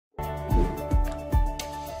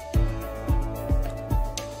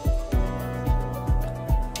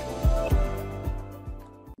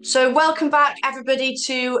So welcome back everybody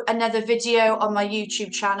to another video on my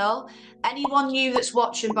YouTube channel. Anyone new that's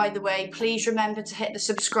watching, by the way, please remember to hit the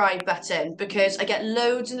subscribe button because I get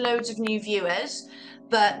loads and loads of new viewers,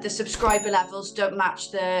 but the subscriber levels don't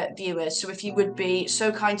match the viewers. So if you would be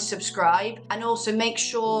so kind to subscribe, and also make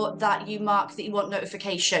sure that you mark that you want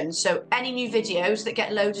notifications. So any new videos that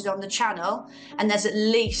get loaded on the channel, and there's at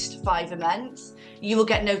least 5 a month, you will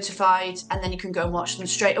get notified and then you can go and watch them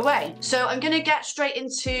straight away. So I'm going to get straight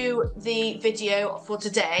into the video for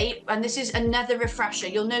today, and this is another refresher.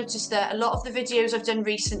 You'll notice that a lot of the videos I've done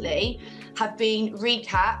recently have been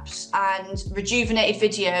recaps and rejuvenated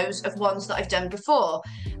videos of ones that I've done before.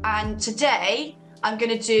 And today I'm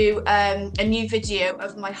going to do a new video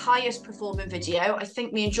of my highest performing video. I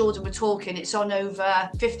think me and Jordan were talking, it's on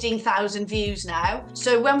over 15,000 views now.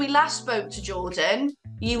 So when we last spoke to Jordan,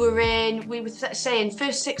 you were in, we were saying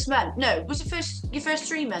first 6 months. No, was it your first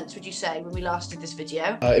 3 months, would you say, when we last did this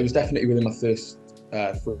video? It was definitely within my first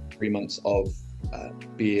 3 months of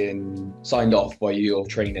being signed off by your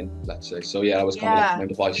training, let's say. So yeah, I was coming off my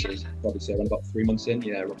devices, probably say around about 3 months in,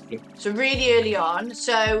 yeah, roughly. So really early on.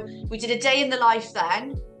 So we did a day in the life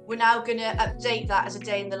then. We're now going to update that as a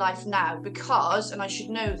day in the life now because, and I should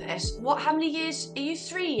know this, how many years, are you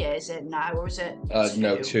 3 years in now, or is it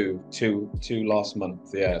No, two last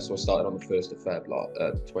month, yeah. So I started on the 1st of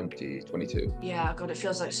Feb, 2022. Yeah, God, it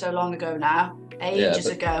feels like so long ago now, ages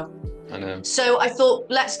ago. I know. So I thought,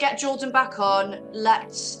 let's get Jordan back on.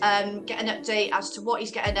 Let's get an update as to what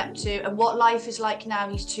he's getting up to and what life is like now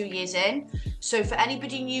he's 2 years in. So for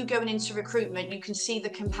anybody new going into recruitment, you can see the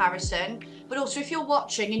comparison. But also if you're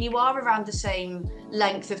watching and you are around the same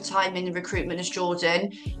length of time in recruitment as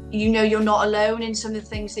Jordan, you know you're not alone in some of the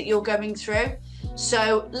things that you're going through.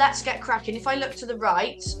 So let's get cracking. If I look to the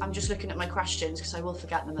right, I'm just looking at my questions because I will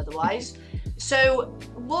forget them otherwise. So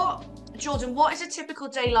Jordan, what is a typical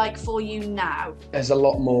day like for you now? There's a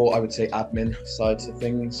lot more, I would say, admin side to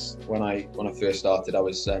things. When I first started, I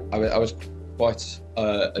was quite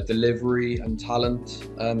a delivery and talent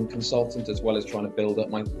consultant, as well as trying to build up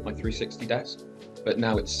my 360 desk. But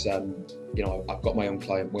now it's you know, I've got my own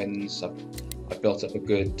client wins. I've built up a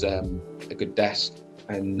good desk,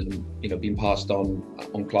 and you know, been passed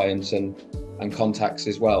on clients and contacts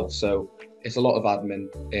as well. So it's a lot of admin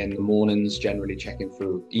in the mornings, generally checking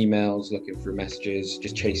through emails, looking through messages,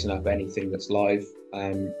 just chasing up anything that's live,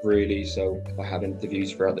 really. So if I have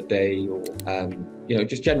interviews throughout the day, or you know,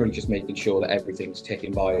 just generally just making sure that everything's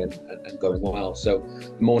ticking by and going well. So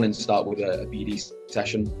mornings start with a BD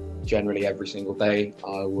session. Generally every single day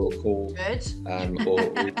I will call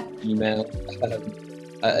or email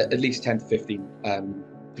at least 10 to 15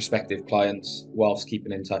 prospective clients, whilst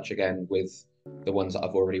keeping in touch again with the ones that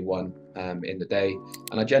I've already won in the day.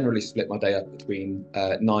 And I generally split my day up between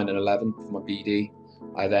 9 and 11 for my BD.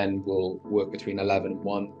 I then will work between 11 and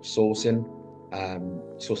 1 sourcing.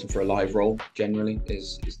 Sourcing for a live role generally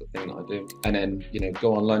is the thing that I do. And then, you know,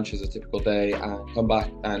 go on lunch as a typical day and come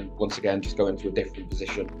back and once again just go into a different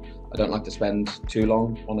position. I don't like to spend too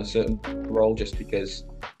long on a certain role, just because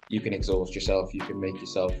you can exhaust yourself, you can make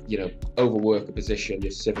yourself, you know, overwork a position,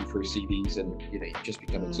 you're sieving through CVs and, you know, you just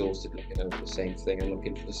become exhausted looking over the same thing and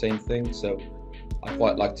looking for the same thing. So I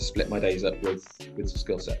quite like to split my days up with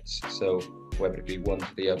skill sets. So whether it be one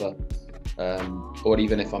to the other, or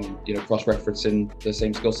even if I'm, you know, cross-referencing the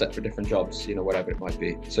same skill set for different jobs, you know, whatever it might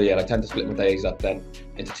be. So yeah, I tend to split my days up then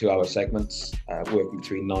into 2-hour segments, working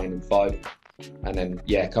between 9 and 5. And then,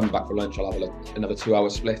 yeah, coming back for lunch, I'll have another 2-hour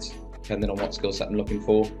split, depending on what skill set I'm looking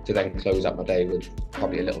for, to then close out my day with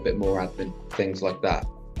probably a little bit more admin, things like that.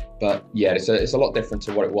 But yeah, it's a lot different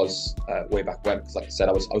to what it was way back when, because like I said,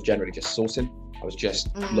 I was generally just sourcing. I was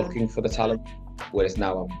just looking for the talent, whereas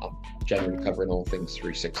now I'm generally covering all things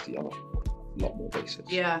 360 on a lot more basis.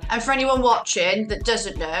 Yeah, and for anyone watching that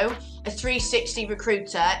doesn't know, a 360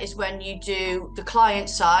 recruiter is when you do the client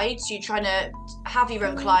side, so you're trying to have your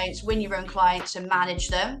own clients, win your own clients and manage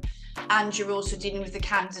them. And you're also dealing with the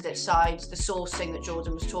candidate side, the sourcing that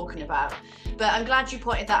Jordan was talking about. But I'm glad you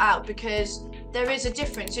pointed that out, because there is a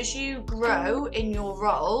difference as you grow in your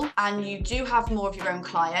role and you do have more of your own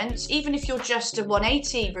clients. Even if you're just a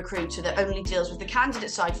 180 recruiter that only deals with the candidate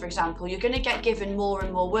side, for example, you're going to get given more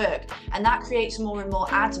and more work, and that creates more and more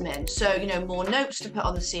admin. So, you know, more notes to put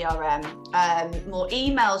on the CRM, more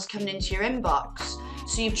emails coming into your inbox.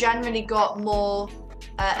 So you've generally got more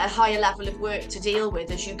a higher level of work to deal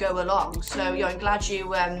with as you go along. So yeah, I'm glad you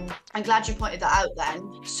pointed that out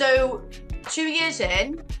then. So 2 years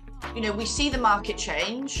in, you know, we see the market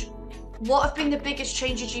change. What have been the biggest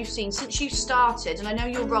changes you've seen since you started? And I know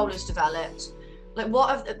your role has developed. Like, what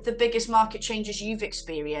are the biggest market changes you've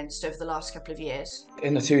experienced over the last couple of years?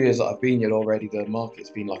 In the 2 years that I've been here already, the market's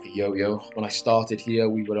been like a yo-yo. When I started here,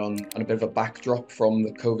 we were on a bit of a backdrop from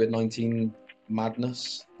the COVID-19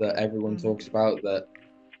 madness that everyone talks about, that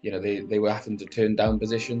they were having to turn down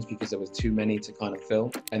positions because there was too many to kind of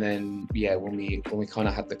fill. And then when we kind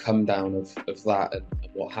of had the come down of that and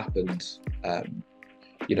what happened,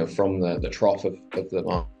 from the trough of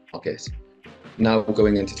the market. Now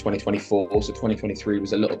going into 2024, so 2023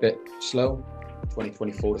 was a little bit slow.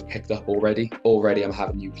 2024 has picked up already. Already I'm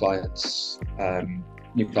having new clients,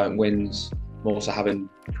 new client wins. I'm also having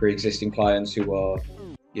pre-existing clients who are,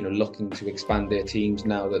 looking to expand their teams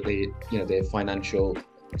now that their financial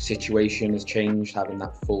situation has changed, having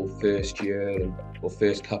that full first year or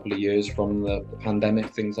first couple of years from the pandemic,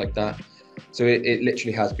 things like that. So it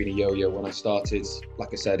literally has been a yo-yo. When I started,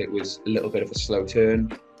 like I said, it was a little bit of a slow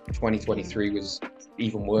turn. 2023 was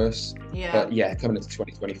even worse. But coming into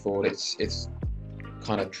 2024, it's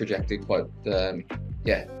kind of trajected quite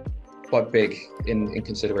big in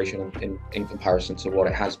consideration in comparison to what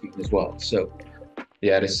it has been as well. So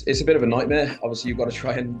it's a bit of a nightmare. Obviously, you've got to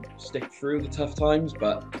try and stick through the tough times,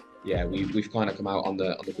 but we've kind of come out on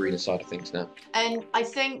the greener side of things now. And I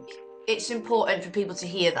think it's important for people to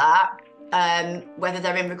hear that, whether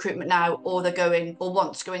they're in recruitment now or they're going or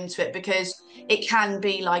want to go into it, because it can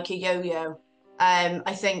be like a yo-yo.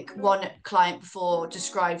 I think one client before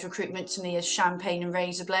described recruitment to me as champagne and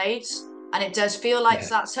razor blades, and it does feel like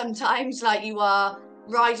that sometimes. Like, you are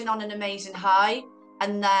riding on an amazing high,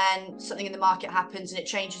 and then something in the market happens and it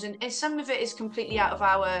changes, and some of it is completely out of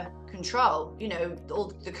our control,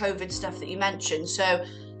 all the COVID stuff that you mentioned. So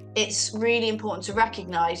it's really important to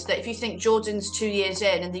recognise that if you think Jordan's 2 years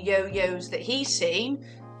in and the yo-yos that he's seen,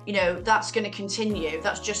 that's going to continue.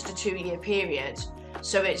 That's just a 2-year period.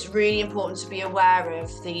 So it's really important to be aware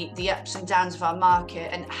of the ups and downs of our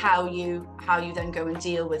market and how you then go and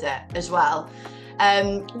deal with it as well.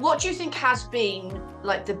 What do you think has been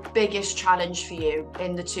like the biggest challenge for you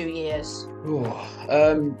in the 2 years?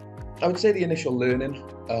 I would say the initial learning.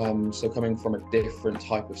 So coming from a different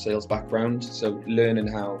type of sales background, so learning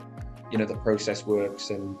how the process works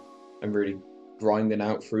and really grinding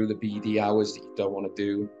out through the BD hours that you don't want to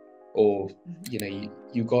do, or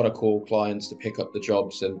you got to call clients to pick up the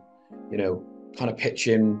jobs and kind of pitch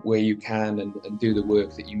in where you can and do the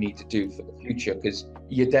work that you need to do for the future, because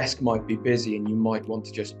your desk might be busy and you might want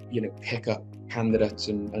to just pick up candidates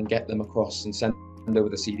and get them across and send over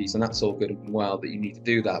the CVs, and that's all good and well that you need to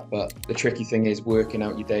do that. But the tricky thing is working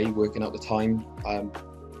out your day, working out the time,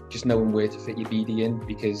 just knowing where to fit your BD in,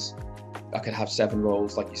 because I could have 7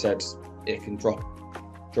 roles, like you said, it can drop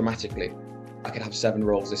dramatically. I could have 7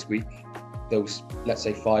 roles this week. Those, let's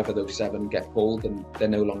say 5 of those 7 get pulled and they're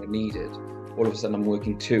no longer needed. All of a sudden I'm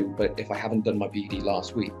working 2, but if I haven't done my BD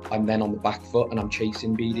last week, I'm then on the back foot and I'm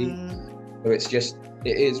chasing BD. So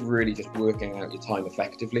it is really just working out your time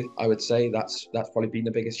effectively. I would say that's probably been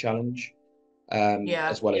the biggest challenge.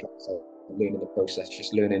 As well as learning the process,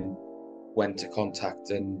 just learning when to contact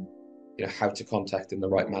and how to contact in the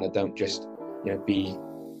right manner. Don't just be,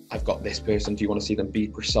 I've got this person, do you want to see them? Be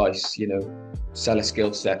precise, sell a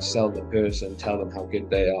skill set, sell the person, tell them how good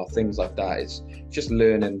they are, things like that. It's just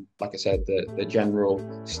learning, like I said, the general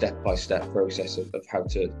step-by-step process of how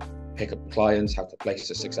to pick up clients, how to place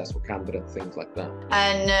a successful candidate, things like that.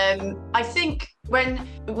 And I think when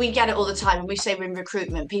we get it all the time, when we say we're in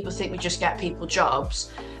recruitment, people think we just get people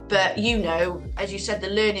jobs. But as you said, the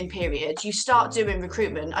learning period, you start doing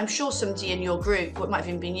recruitment. I'm sure somebody in your group, what might have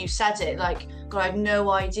even been you, said it, like, God, I had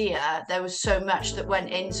no idea there was so much that went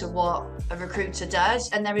into what a recruiter does,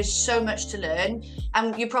 and there is so much to learn,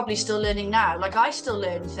 and you're probably still learning now. Like, I still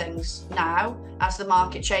learn things now as the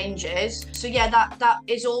market changes. So that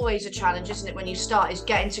is always a challenge, isn't it, when you start, is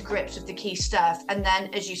getting to grips with the key stuff. And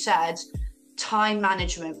then, as you said, time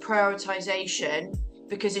management, prioritization,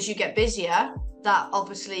 because as you get busier, that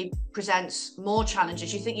obviously presents more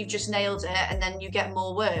challenges. You think you've just nailed it, and then you get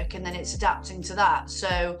more work, and then it's adapting to that.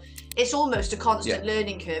 So it's almost a constant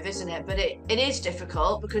learning curve, isn't it? But it is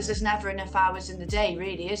difficult because there's never enough hours in the day,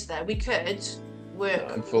 really, is there? We could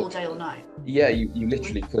work all day, all night. Yeah, you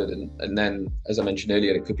literally could, and then, as I mentioned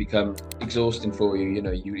earlier, it could become exhausting for you.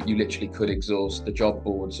 You literally could exhaust the job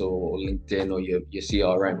boards or LinkedIn or your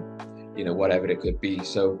CRM, whatever it could be.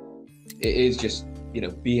 So it is just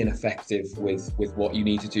being effective with what you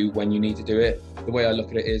need to do when you need to do it. The way I look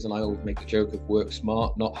at it is, and I always make the joke of work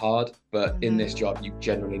smart, not hard, but in this job you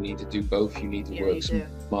generally need to do both. You need to work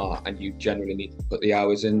smart, and you generally need to put the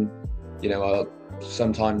hours in.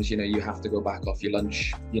 Sometimes you have to go back off your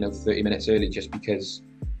lunch 30 minutes early just because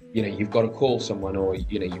you've got to call someone, or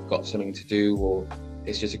you've got something to do, or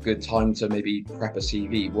it's just a good time to maybe prep a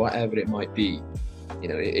CV, whatever it might be.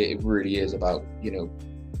 It really is about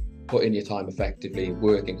putting your time effectively,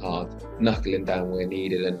 working hard, knuckling down where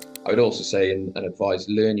needed. And I would also say and advise,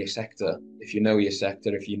 learn your sector. If you know your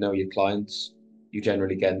sector, if you know your clients, you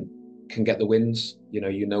generally can get the wins. You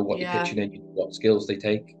know what you're Yeah. pitching in, you know what skills they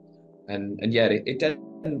take, and yeah, it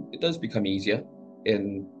does become easier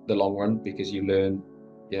in the long run, because you learn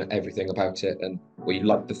everything about it. And well, you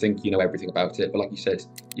like to think you know everything about it, but like you said,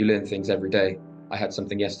 you learn things every day. I had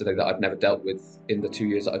something yesterday that I've never dealt with in the 2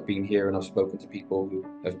 years that I've been here, and I've spoken to people who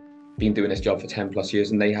have been doing this job for 10 plus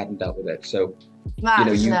years and they hadn't dealt with it. So Mad,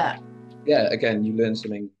 isn't it? yeah, again, you learn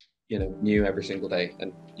something new every single day,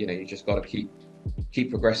 and you just got to keep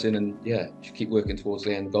progressing, and yeah, just keep working towards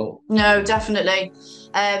the end goal. No, definitely.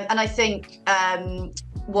 And I think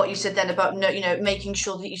what you said then about making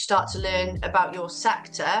sure that you start to learn about your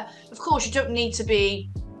sector. Of course, you don't need to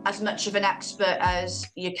be as much of an expert as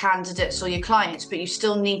your candidates or your clients, but you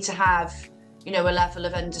still need to have a level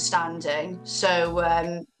of understanding. So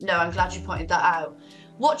no, I'm glad you pointed that out.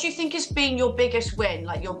 What do you think has been your biggest win,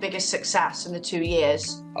 like your biggest success in the 2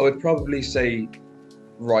 years? I would probably say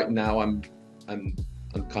right now I'm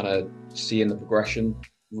kind of seeing the progression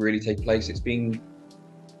really take place. It's been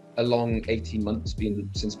a long 18 months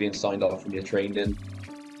since being signed off from your training.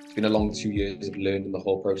 It's been a long 2 years of learning the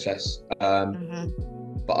whole process.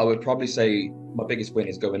 But I would probably say my biggest win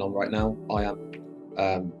is going on right now. I am,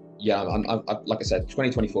 like I said,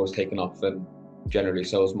 2024 has taken off, and generally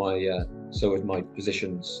so has my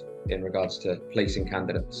positions in regards to placing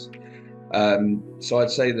candidates. So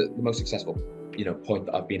I'd say that the most successful, point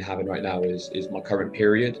that I've been having right now is my current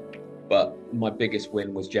period. But my biggest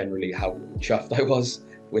win was generally how chuffed I was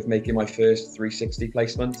with making my first 360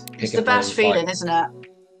 placement. It's the best feeling, isn't it?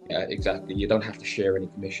 Yeah, exactly. You don't have to share any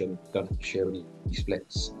commission, you don't have to share any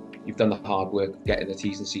splits. You've done the hard work of getting the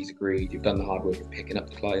T's and C's agreed. You've done the hard work of picking up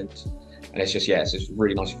the client. And it's just a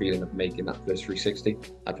really nice feeling of making that first 360.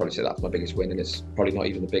 I'd probably say that's my biggest win, and it's probably not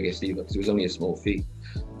even the biggest either, because it was only a small fee.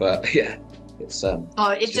 But yeah, it's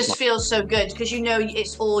it just feels so good, because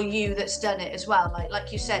it's all you that's done it as well.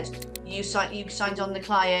 Like you said, you signed on the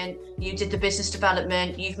client, you did the business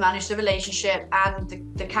development, you've managed the relationship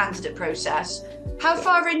and the candidate process. How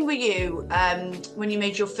far in were you when you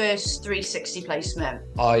made your first 360 placement?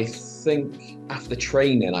 I think after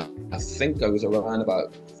training, I think I was around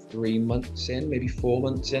about 3 months in, maybe 4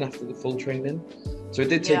 months in after the full training. So it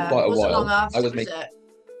did take quite a while. Long after, was it?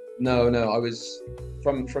 No, I was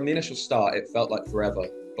from the initial start. It felt like forever,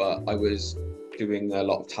 but I was doing a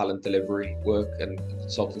lot of talent delivery work and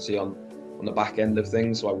consultancy on the back end of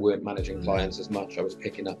things. So I weren't managing clients as much. I was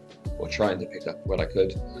picking up, or trying to pick up what I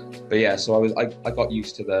could. But yeah, so I got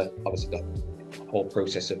used to the whole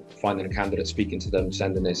process of finding a candidate, speaking to them,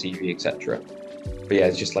 sending their CV, etc. But yeah,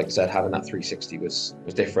 it's just like I said, having that 360 was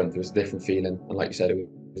different. There was a different feeling, and like you said, it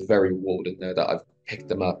was very rewarding there that I've picked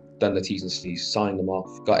them up, done the T's and C's, signed them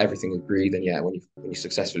off, got everything agreed, and yeah, when you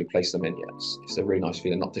successfully place them in, yeah, it's a really nice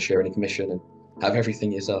feeling not to share any commission and have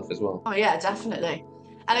everything yourself as well. Oh yeah, definitely.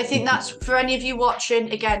 And I think that's for any of you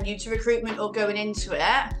watching, again, new to recruitment or going into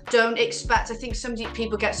it, don't expect, I think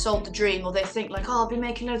people get sold the dream, or they think like, oh, I'll be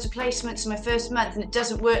making loads of placements in my first month, and it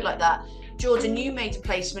doesn't work like that. Jordan, you made a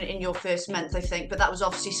placement in your first month, I think, but that was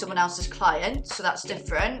obviously someone else's client, so that's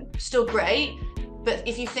different. Still great, but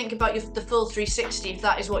if you think about the full 360, if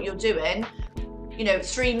that is what you're doing,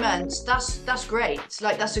 3 months, that's great.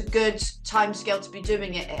 Like, that's a good time scale to be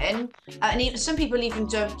doing it in. And even some people even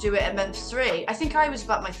don't do it at month 3. I think I was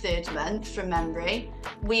about my 3rd month from memory.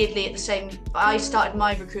 Weirdly, I started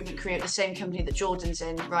my recruitment career at the same company that Jordan's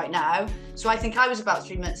in right now. So I think I was about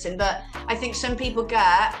 3 months in, but I think some people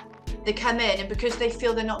they come in, and because they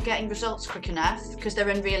feel they're not getting results quick enough, because they're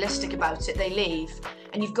unrealistic about it, they leave.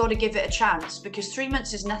 And you've got to give it a chance, because 3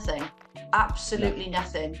 months is nothing. Absolutely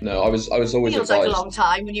nothing. No, I was always feels advised. Like a long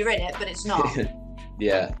time when you're in it, but it's not.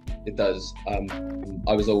 Yeah, it does.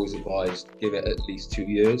 I was always advised, give it at least 2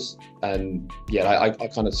 years, and yeah, I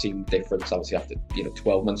kind of seen the difference obviously after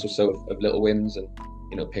 12 months or so of little wins, and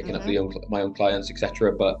picking up my own clients,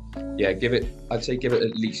 etc. But yeah, I'd say give it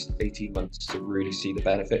at least 18 months to really see the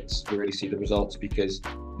benefits, to really see the results, because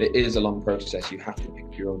it is a long process. You have to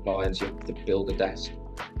pick your own clients, you have to build a desk.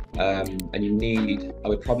 And you need, I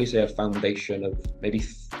would probably say, a foundation of maybe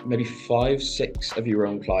 5-6 of your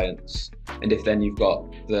own clients. And if then you've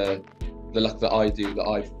got the luck that I do, that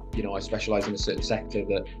I've you know, I specialize in a certain sector,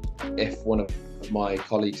 that if one of my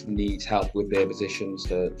colleagues needs help with their positions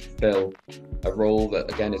to fill a role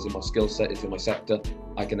that again is in my skill set, is in my sector,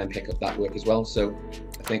 I can then pick up that work as well. So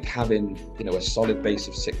I think having, you know, a solid base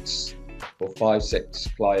of 6 or 5, 6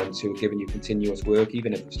 clients who are giving you continuous work,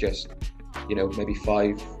 even if it's just, you know, maybe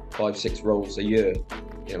 5, 6 roles a year,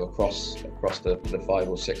 you know, across the 5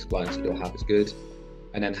 or 6 clients that you'll have is good.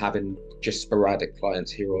 And then having just sporadic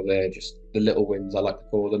clients here or there, just the little wins, I like to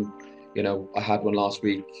call them. You know, I had one last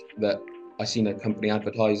week that I seen a company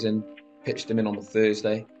advertising, pitched them in on the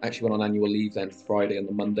Thursday. I actually went on annual leave then Friday and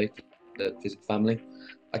the Monday to visit family.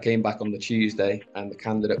 I came back on the Tuesday and the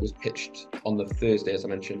candidate was pitched on the Thursday, as I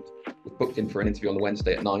mentioned, was booked in for an interview on the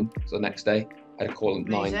Wednesday at 9. So the next day I had a call at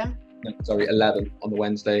 11 on the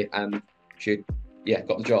Wednesday, and she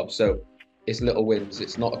got the job. So it's little wins.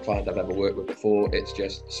 It's not a client I've ever worked with before. It's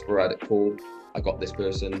just a sporadic call. I got this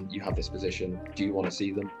person, you have this position, do you want to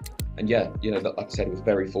see them? And yeah, you know, like I said, it was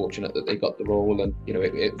very fortunate that they got the role, and you know,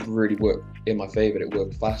 it really worked in my favour. It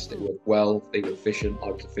worked fast, it worked well, they were efficient, I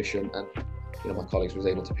was efficient, and you know, my colleagues was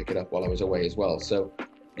able to pick it up while I was away as well. So,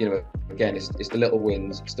 you know, again, it's the little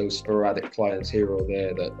wins, it's those sporadic clients here or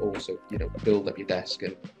there that also, you know, build up your desk,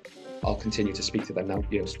 and I'll continue to speak to them now,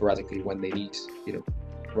 you know, sporadically when they need, you know,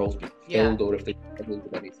 roles be filled or if they struggle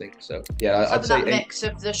with anything. So yeah, I'd say that mix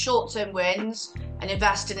of the short-term wins and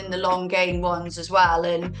investing in the long game ones as well,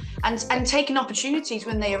 and taking opportunities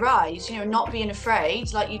when they arise, you know, not being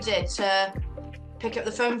afraid like you did to pick up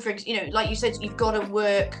the phone for, you know, like you said, you've got to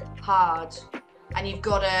work hard and you've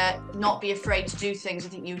got to not be afraid to do things. I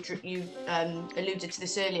think you alluded to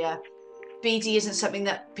this earlier. BD isn't something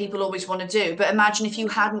that people always want to do, but imagine if you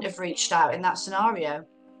hadn't have reached out in that scenario,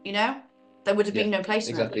 you know, there would have been no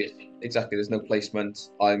placement. Exactly. There's no placement.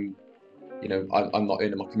 I'm not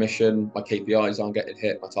earning my commission. My KPIs aren't getting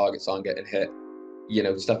hit. My targets aren't getting hit. You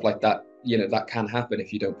know, stuff like that. You know, that can happen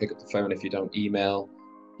if you don't pick up the phone, if you don't email.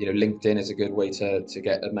 You know, LinkedIn is a good way to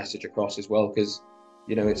get a message across as well, because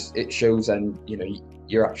you know, it shows then, you know,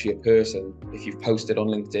 you're actually a person. If you've posted on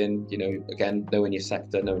LinkedIn, you know, again, knowing your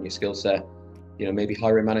sector, knowing your skill set, you know, maybe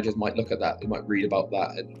hiring managers might look at that, they might read about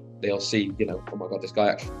that, and they'll see, you know, oh my God, this guy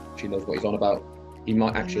actually knows what he's on about. He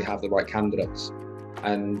might actually have the right candidates.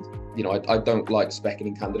 And, you know, I don't like specking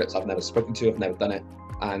in candidates I've never spoken to, I've never done it.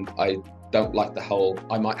 And I don't like the whole,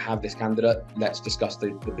 I might have this candidate, let's discuss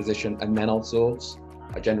the position and then I'll source.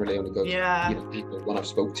 I generally only go to, you know, people when I've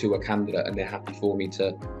spoke to a candidate and they're happy for me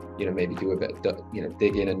to, you know, maybe do a bit of, you know,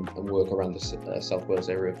 dig in and work around the South Wales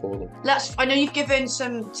area for them. I know you've given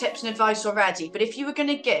some tips and advice already, but if you were going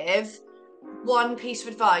to give one piece of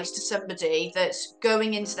advice to somebody that's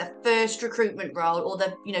going into their first recruitment role, or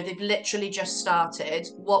they've literally just started,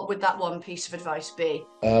 what would that one piece of advice be?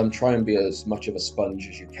 Try and be as much of a sponge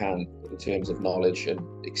as you can in terms of knowledge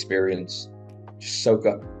and experience. Just soak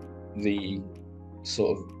up the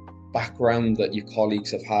sort of background that your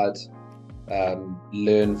colleagues have had,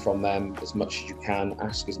 learn from them as much as you can,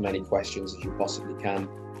 ask as many questions as you possibly can,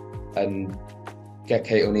 and get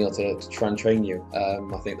Kate O'Neill to try and train you.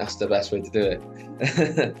 I think that's the best way to do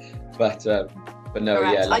it. but no,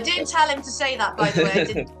 correct. Yeah. I didn't tell him to say that, by the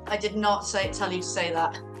way. I did not tell you to say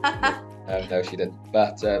that. No, she didn't.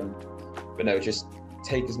 But no, just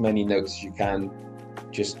take as many notes as you can.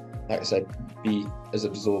 Just, like I said, be as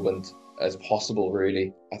absorbent as possible,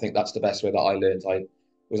 really. I think that's the best way that I learned. I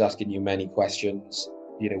was asking you many questions.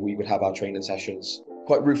 You know, we would have our training sessions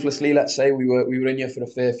quite ruthlessly, let's say. We were in here for a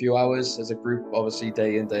fair few hours as a group, obviously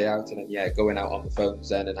day in, day out, and then going out on the phones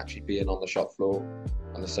then and actually being on the shop floor,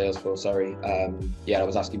 on the sales floor, sorry. I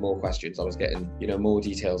was asking more questions. I was getting, you know, more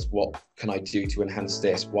details. What can I do to enhance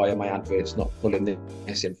this? Why are my adverts not pulling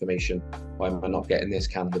this information? Why am I not getting this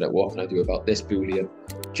candidate? What can I do about this Boolean?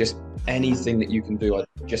 Just anything that you can do. I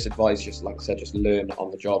just advise, just like I said, just learn on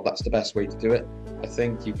the job. That's the best way to do it. I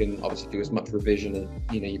think you can obviously do as much revision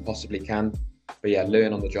as you possibly can, but yeah,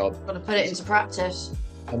 learn on the job. Got to put it into practice.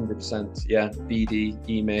 100%. Yeah, BD,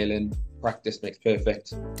 emailing, practice makes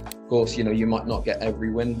perfect. Of course, you know, you might not get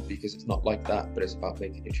every win because it's not like that, but it's about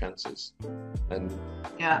making your chances. And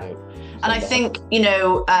and I think, you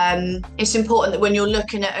know, it's important that when you're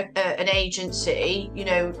looking at an agency, you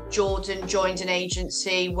know, Jordan joined an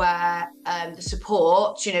agency where the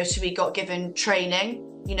support, you know, so we got given training,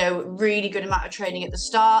 you know, really good amount of training at the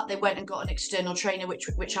start. They went and got an external trainer,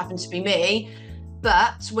 which happened to be me.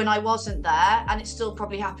 But when I wasn't there, and it still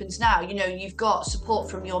probably happens now, you know, you've got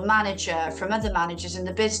support from your manager, from other managers in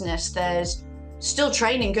the business. There's still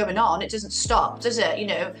training going on. It doesn't stop, does it? You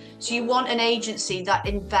know, so you want an agency that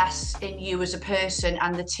invests in you as a person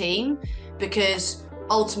and the team, because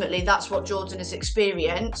ultimately that's what Jordan has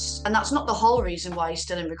experienced, and that's not the whole reason why he's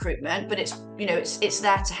still in recruitment, but it's, you know, it's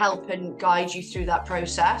there to help and guide you through that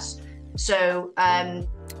process. So I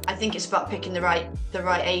think it's about picking the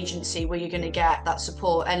right agency where you're going to get that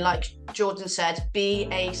support. And like Jordan said, be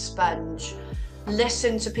a sponge.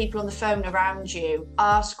 Listen to people on the phone around you,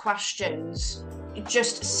 ask questions,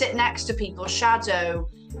 just sit next to people, shadow,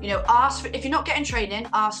 you know, ask for, if you're not getting training,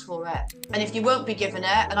 ask for it. And if you won't be given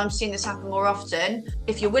it, and I'm seeing this happen more often,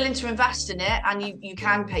 if you're willing to invest in it and you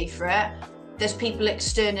can pay for it, there's people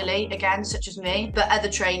externally, again, such as me, but other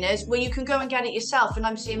trainers, where you can go and get it yourself. And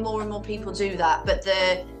I'm seeing more and more people do that. But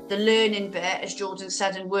the learning bit, as Jordan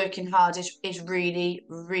said, and working hard is really,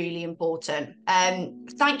 really important.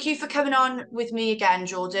 Thank you for coming on with me again,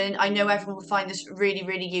 Jordan. I know everyone will find this really,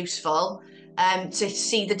 really useful, to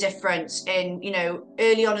see the difference in, you know,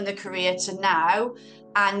 early on in the career to now,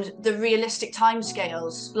 and the realistic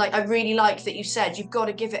timescales. Like, I really like that you said you've got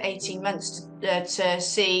to give it 18 months to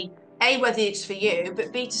see, A, whether it's for you,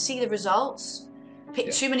 but B, to see the results.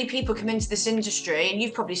 Too many people come into this industry, and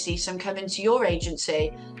you've probably seen some come into your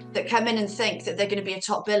agency, that come in and think that they're going to be a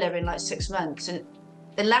top biller in like 6 months. And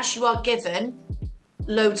unless you are given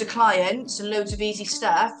loads of clients and loads of easy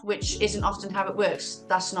stuff, which isn't often how it works,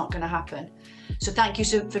 that's not going to happen. So thank you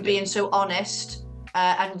for being so honest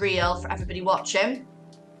and real for everybody watching.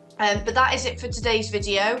 But that is it for today's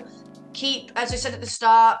video. Keep, as I said at the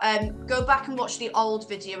start, go back and watch the old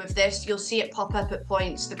video of this. You'll see it pop up at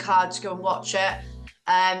points, the cards, go and watch it.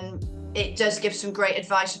 It does give some great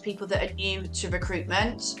advice for people that are new to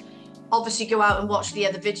recruitment. Obviously, go out and watch the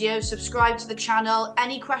other videos, subscribe to the channel.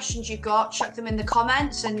 Any questions you've got, chuck them in the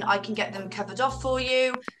comments and I can get them covered off for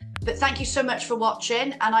you. But thank you so much for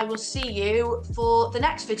watching, and I will see you for the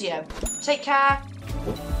next video. Take care.